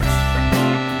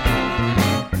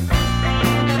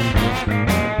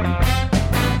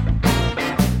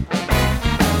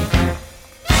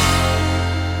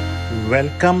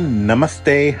Welcome,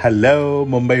 नमस्ते, hello,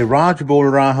 Mumbai राज बोल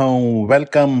रहा हूँ।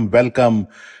 वेलकम।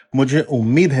 मुझे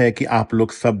उम्मीद है कि आप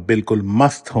लोग सब बिल्कुल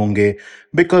मस्त होंगे,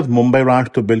 बिकॉज मुंबई राज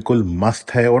तो बिल्कुल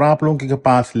मस्त है और आप लोगों के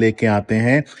पास लेके आते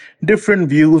हैं different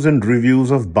views and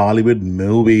reviews of Bollywood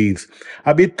movies.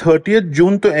 अभी 30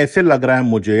 जून तो ऐसे लग रहा है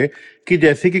मुझे कि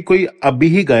जैसे कि कोई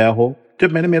अभी ही गया हो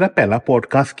जब मैंने मेरा पहला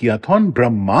पॉडकास्ट किया था ऑन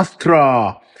ब्रह्मास्त्र।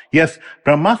 यस,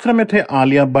 ब्रह्मास्त्र में थे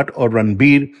आलिया भट्ट और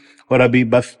रणबीर, और अभी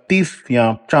बस 30 या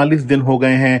 40 दिन हो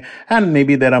गए हैं, and may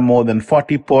be there are more than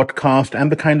 40 podcast,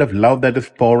 and the kind of love that is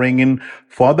pouring in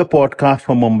for the podcast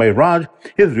for Mumbai Raj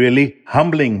is really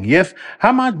humbling. Yes,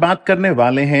 हम आज बात करने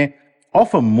वाले हैं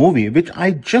of a movie which I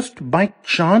just by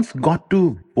chance got to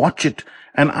watch it,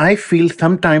 and I feel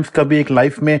sometimes कभी एक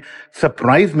life में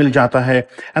surprise मिल जाता है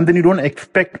and then you don't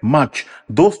expect much.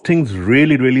 Those things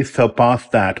really surpass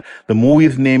that. The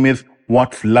movie's name is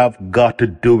What's Love Got to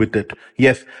Do With It.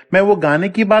 Yes, मैं वो गाने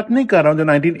की बात नहीं कर रहा हूँ जो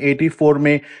 1984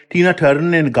 में टीना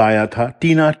टर्नर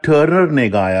ने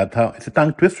गाया था। It's a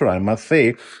tongue twister, I must say.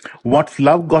 What's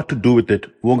Love Got to Do With It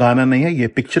वो गाना नहीं है, ये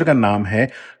पिक्चर का नाम है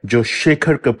जो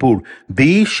Shekhar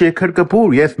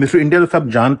Kapur, yes, Mister India तो सब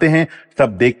जानते हैं,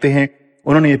 सब देखते हैं,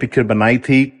 उन्होंने ये पिक्चर बनाई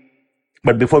थी।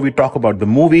 But before we talk about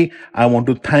the movie, I want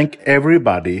to thank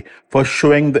everybody for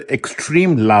showing the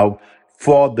extreme love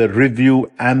for the review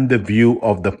and the view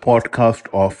of the podcast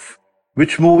of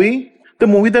which movie? The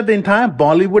movie that the entire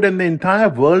Bollywood and the entire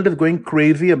world is going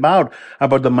crazy about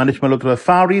the Manish Malhotra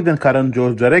sarees and Karan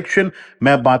Johar's direction.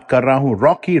 मैं बात कर रहा हूँ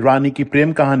Rocky रानी की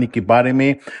प्रेम कहानी के बारे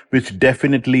में, which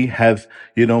definitely has,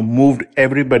 moved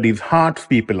everybody's hearts.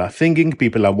 People are singing,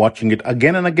 people are watching it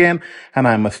again and again, and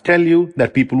I must tell you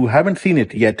that people who haven't seen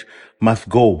it yet must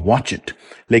go watch it.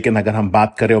 लेकिन अगर हम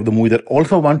बात करें of the movie that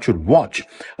also one should watch,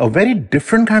 a very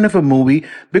different kind of a movie,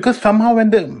 because somehow when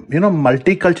the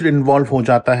multicultural involved हो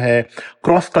जाता है,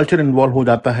 cross culture involve हो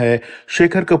जाता है,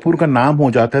 शेखर कपूर का नाम हो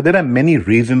जाता है, there are many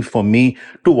reasons for me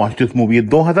to watch this movie.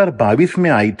 2022 में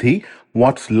आई थी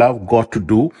What's Love Got to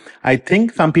Do. I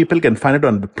think some people can find it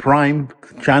on the Prime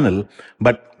channel,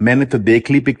 but मैंने तो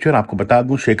देख ली पिक्चर। आपको बता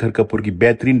दूं, शेखर कपूर की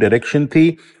बेहतरीन डायरेक्शन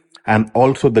थी and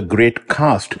also the great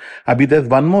cast. अभी there's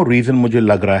one more reason मुझे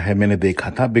लग रहा है मैंने देखा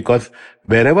था, because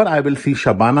wherever I will see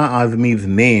Shabana Azmi's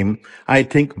name, I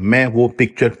think मैं वो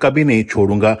पिक्चर कभी नहीं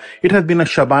छोड़ूंगा. It has been a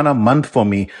Shabana month for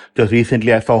me. Just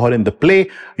recently I saw her in the play,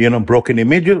 Broken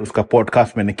Images, उसका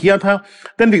podcast मैंने किया था.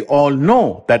 Then we all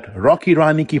know that Rocky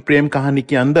Rani की प्रेम कहानी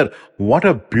के अंदर, what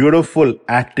a beautiful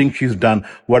acting she's done.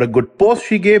 What a good pose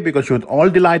she gave, because she was all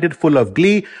delighted, full of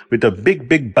glee, with a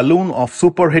big balloon of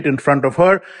super hit in front of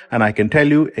her. And I can tell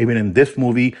you, even in this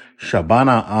movie,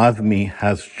 Shabana Azmi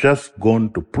has just gone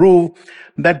to prove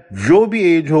that जो भी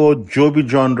as हो, जो भी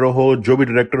genre हो, जो भी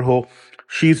director हो,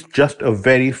 she's just a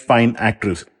very fine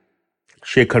actress.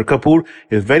 Shekhar Kapoor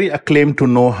is very acclaimed to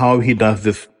know how he does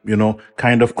this,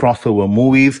 kind of crossover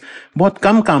movies. बहुत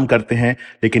कम काम करते हैं,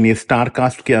 लेकिन ये स्टार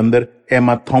कास्ट के अंदर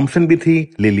एमा थॉम्पसन भी थी,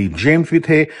 लिली जेम्स भी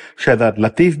थे, शहजाद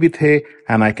लतीफ भी थे,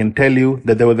 and I can tell you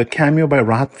that there was a cameo by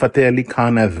Rahat Fateh Ali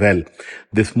Khan as well.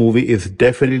 This movie is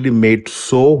definitely made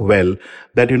so well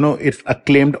that, it's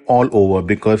acclaimed all over,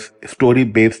 because story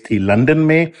based थी London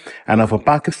में and of a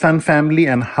Pakistan family,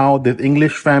 and how this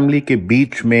English family के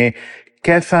बीच में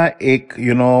कैसा एक,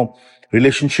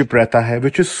 relationship रहता है,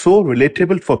 which is so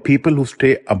relatable for people who stay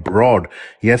abroad.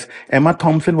 Yes, Emma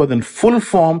Thompson was in full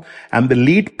form, and the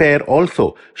lead pair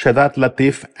also, Shahzad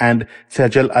Latif and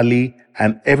Sajal Ali,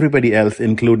 and everybody else,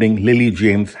 including Lily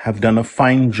James, have done a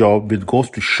fine job, which goes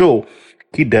to show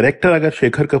कि director अगर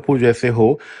शेखर कपूर जैसे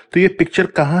हो तो ये picture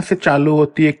कहाँ से चालू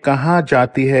होती है, कहाँ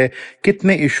जाती है,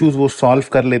 कितने इश्यूज वो सॉल्व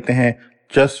कर लेते हैं,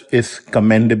 just is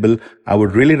commendable. I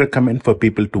would really recommend for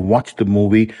people to watch the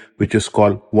movie, which is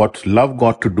called What's Love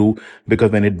Got to Do,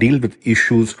 because when it deals with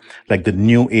issues like the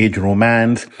new age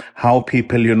romance, how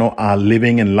people, are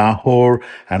living in Lahore,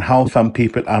 and how some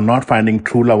people are not finding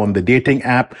true love on the dating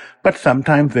app, but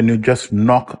sometimes when you just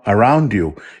knock around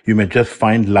you, you may just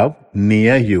find love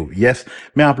near you. Yes,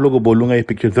 मैं आप लोगों को बोलूंगा ये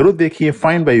picture जरूर देखिए,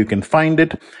 find where you can find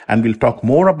it, and we'll talk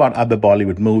more about other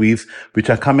Bollywood movies which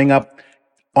are coming up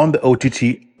on the OTT,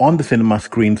 on the cinema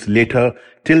screens later.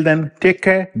 Till then, take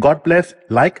care, God bless,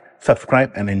 like,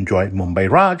 subscribe, and enjoy Mumbai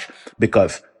Raj,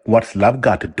 because what's love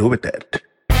got to do with it?